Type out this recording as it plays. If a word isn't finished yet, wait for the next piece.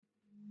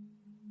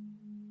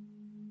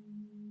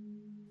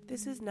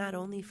This is not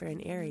only for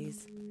an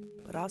Aries,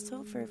 but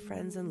also for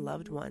friends and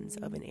loved ones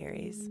of an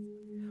Aries.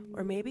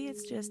 Or maybe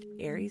it's just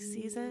Aries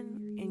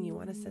season and you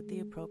want to set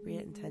the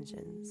appropriate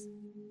intentions.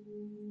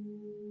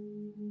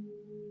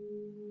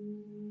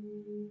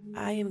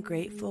 I am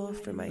grateful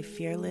for my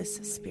fearless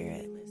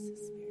spirit.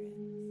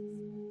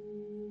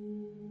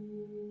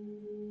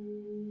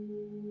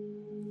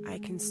 I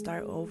can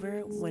start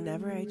over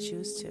whenever I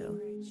choose to.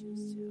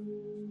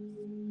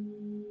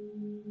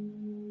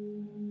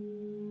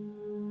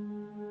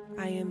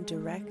 I am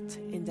direct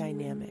and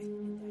dynamic.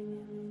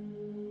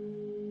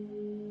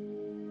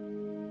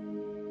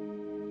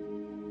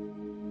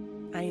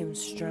 I am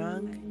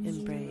strong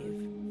and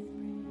brave.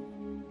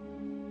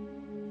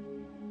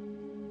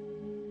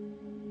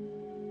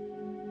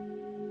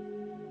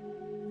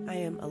 I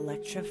am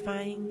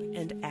electrifying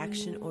and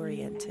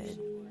action-oriented,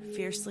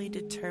 fiercely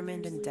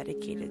determined and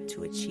dedicated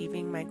to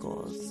achieving my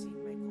goals.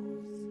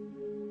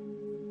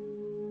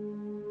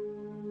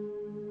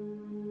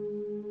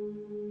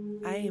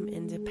 I am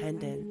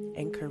independent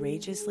and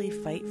courageously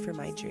fight for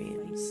my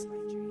dreams.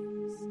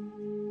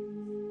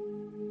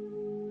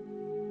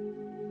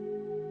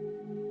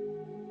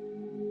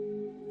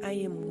 I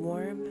am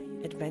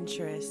warm,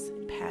 adventurous,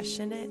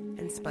 passionate,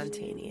 and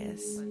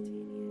spontaneous.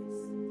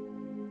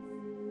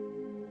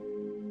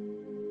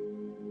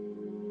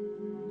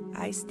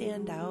 I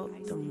stand out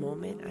the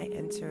moment I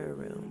enter a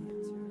room.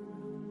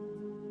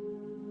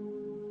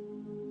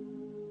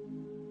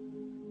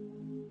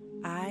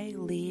 I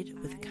lead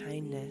with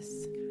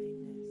kindness.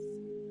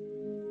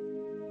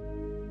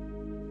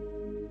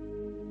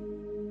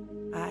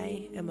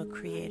 I am a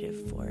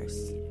creative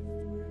force.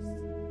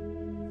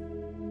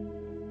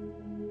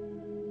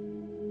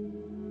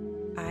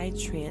 I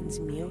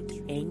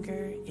transmute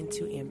anger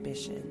into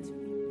ambition.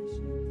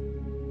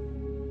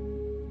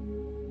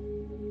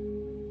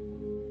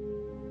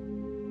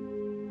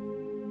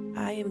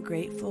 I am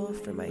grateful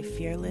for my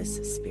fearless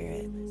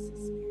spirit.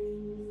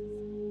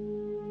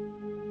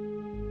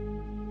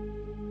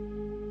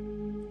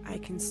 I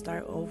can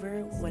start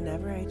over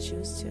whenever I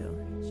choose to.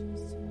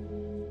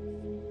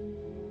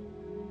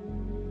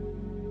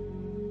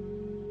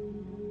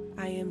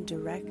 I am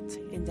direct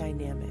and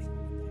dynamic.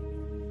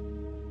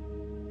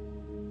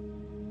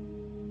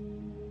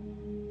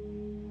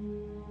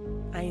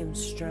 I am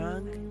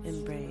strong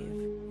and brave.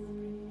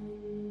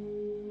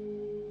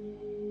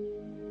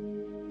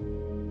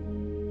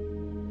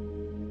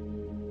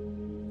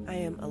 I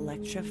am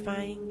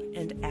electrifying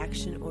and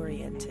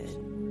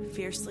action-oriented,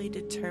 fiercely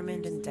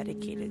determined and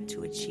dedicated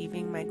to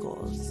achieving my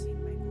goals.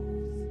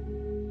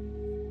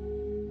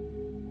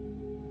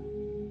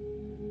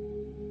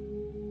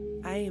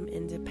 I am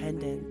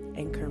independent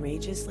and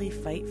courageously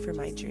fight for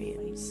my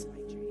dreams.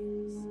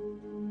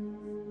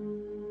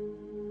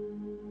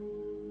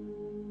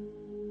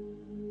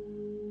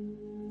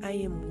 I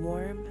am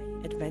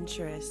warm,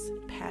 adventurous,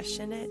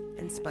 passionate,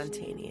 and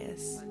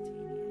spontaneous.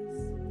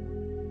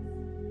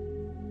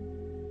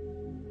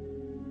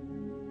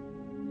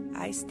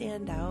 I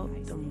stand out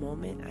the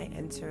moment I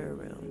enter a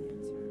room.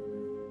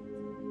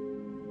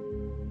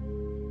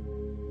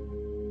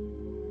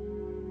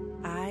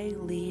 I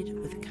lead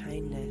with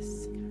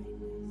kindness.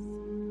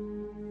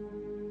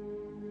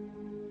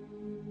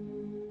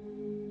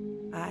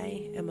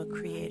 I am a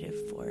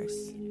creative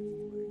force.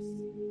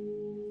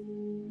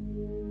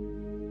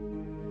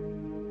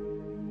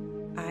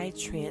 I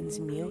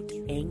transmute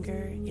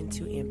anger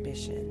into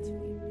ambition.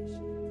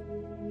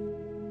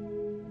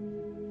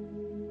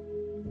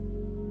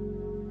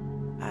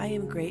 I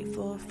am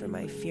grateful for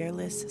my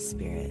fearless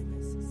spirit.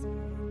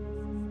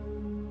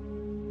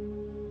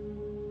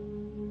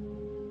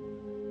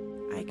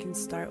 I can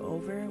start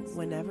over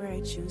whenever I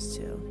choose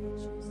to.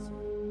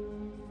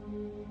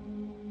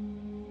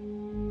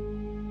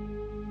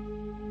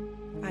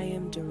 I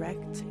am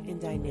direct and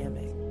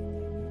dynamic.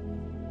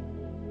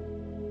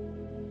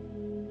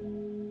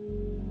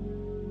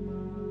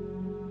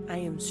 I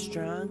am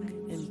strong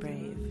and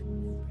brave.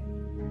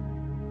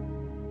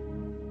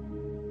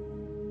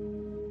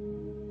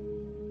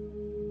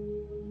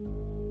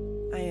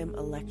 I am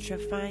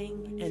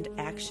electrifying and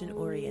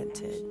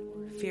action-oriented,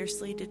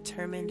 fiercely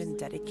determined and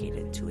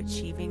dedicated to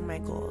achieving my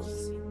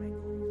goals.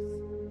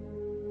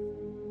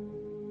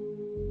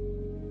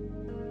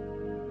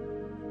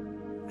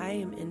 I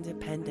am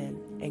independent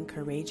and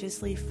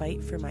courageously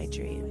fight for my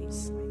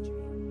dreams.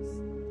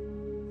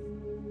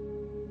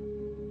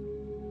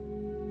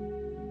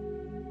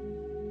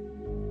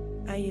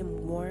 I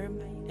am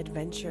warm,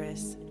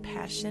 adventurous,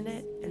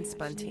 passionate, and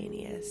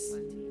spontaneous.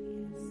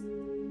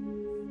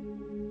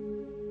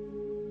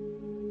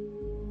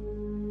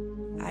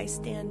 I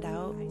stand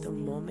out the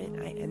moment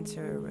I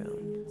enter a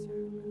room.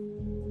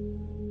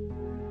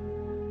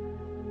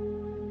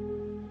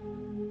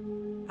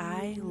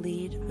 I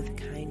lead with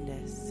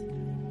kindness.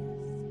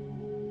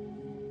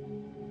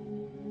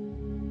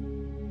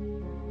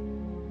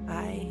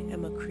 I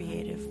am a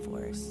creative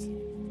force.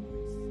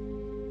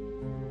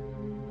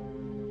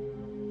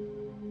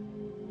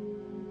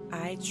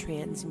 I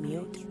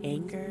transmute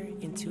anger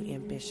into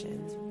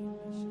ambition.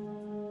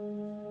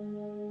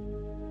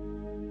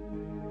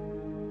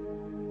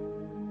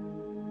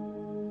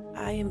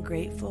 I am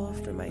grateful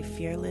for my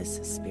fearless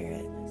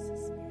spirit.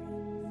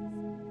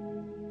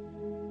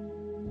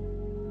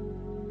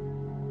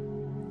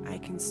 I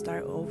can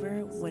start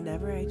over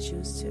whenever I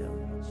choose to.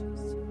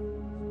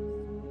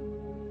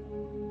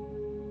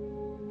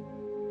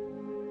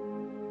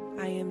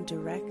 I am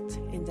direct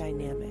and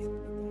dynamic.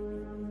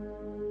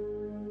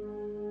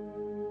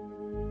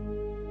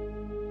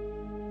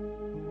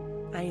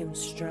 I am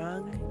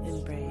strong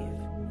and brave.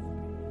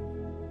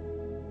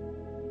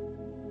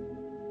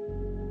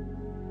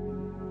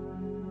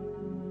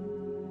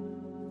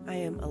 I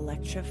am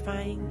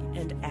electrifying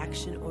and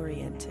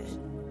action-oriented,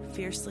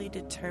 fiercely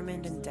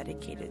determined and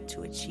dedicated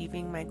to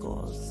achieving my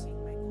goals.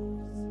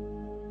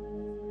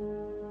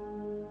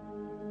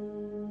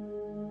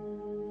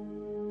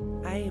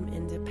 I am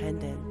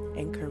independent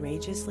and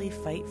courageously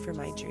fight for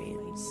my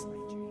dreams.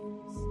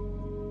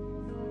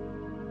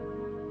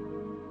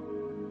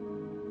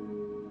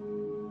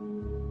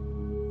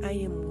 I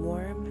am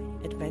warm,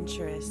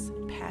 adventurous,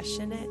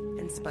 passionate,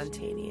 and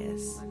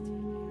spontaneous.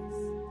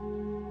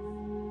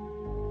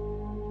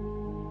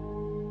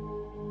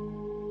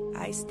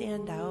 I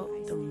stand out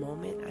the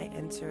moment I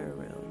enter a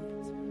room.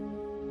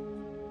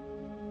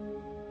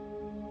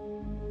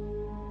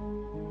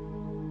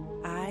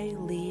 I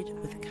lead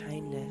with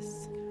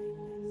kindness.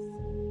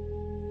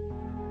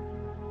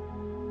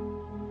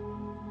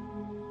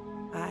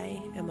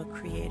 I am a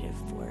creative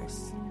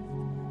force.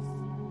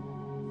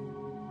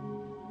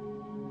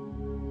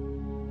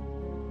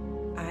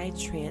 I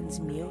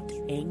transmute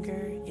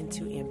anger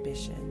into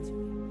ambition.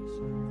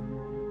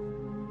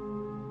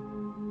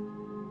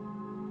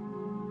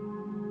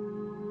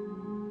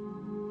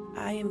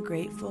 I am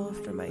grateful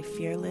for my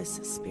fearless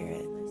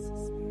spirit.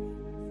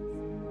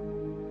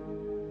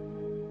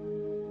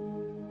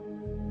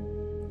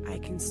 I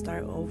can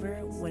start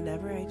over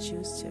whenever I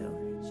choose to.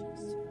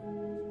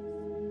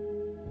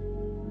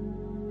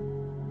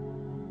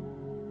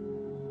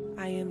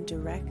 I am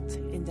direct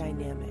and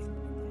dynamic.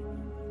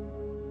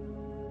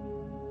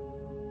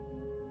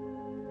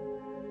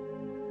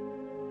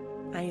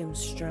 I am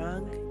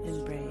strong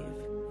and brave.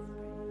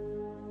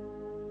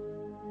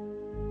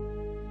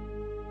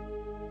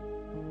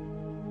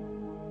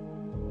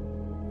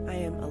 I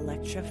am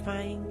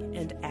electrifying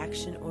and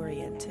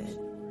action-oriented,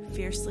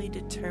 fiercely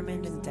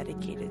determined and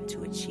dedicated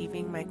to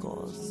achieving my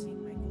goals.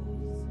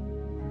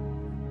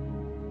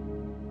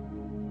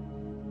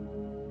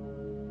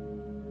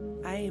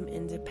 I am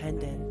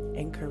independent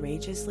and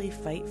courageously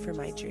fight for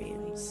my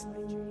dreams.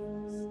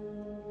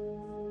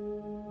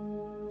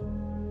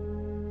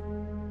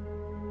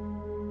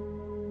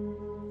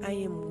 I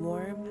am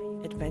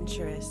warm,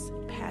 adventurous,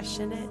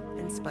 passionate,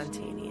 and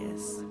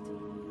spontaneous.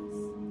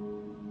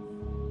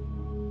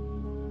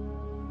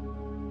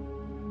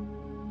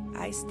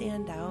 I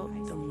stand out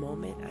the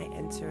moment I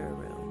enter a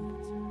room.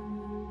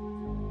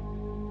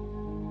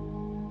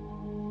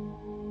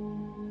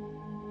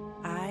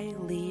 I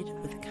lead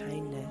with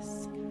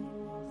kindness.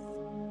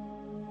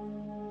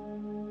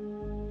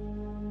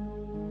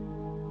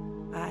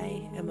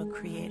 I am a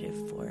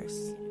creative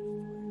force.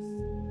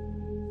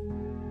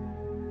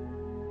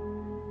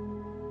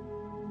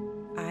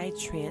 I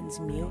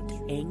transmute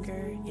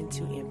anger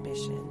into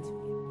ambition.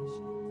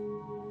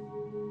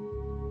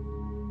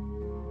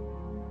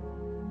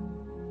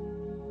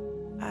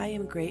 I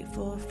am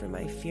grateful for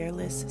my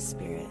fearless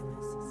spirit.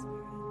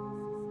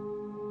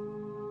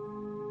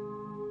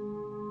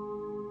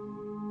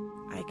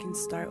 I can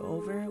start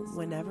over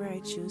whenever I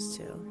choose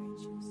to.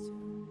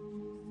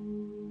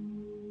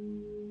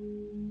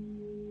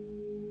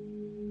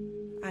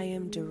 I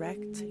am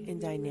direct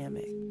and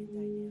dynamic.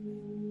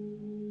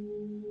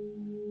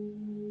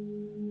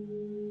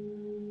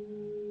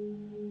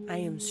 I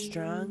am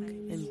strong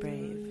and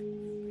brave.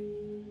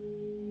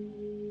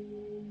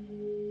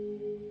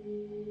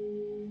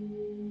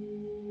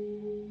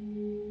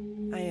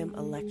 I am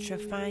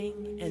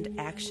electrifying and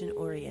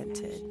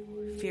action-oriented,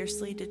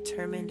 fiercely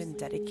determined and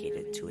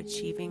dedicated to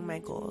achieving my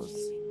goals.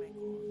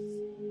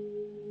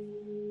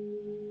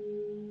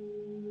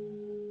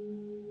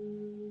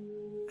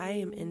 I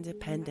am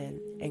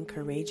independent and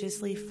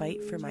courageously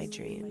fight for my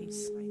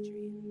dreams.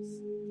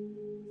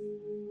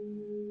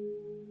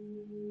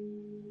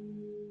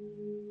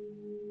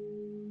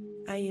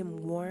 I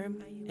am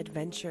warm,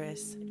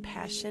 adventurous,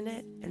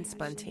 passionate, and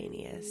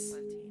spontaneous.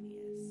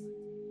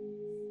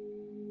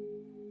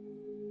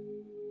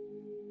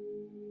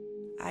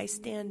 I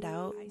stand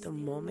out the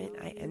moment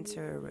I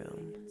enter a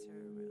room.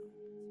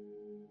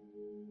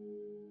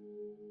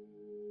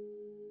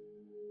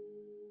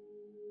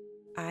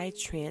 I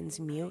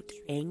transmute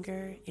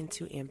anger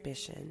into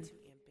ambition.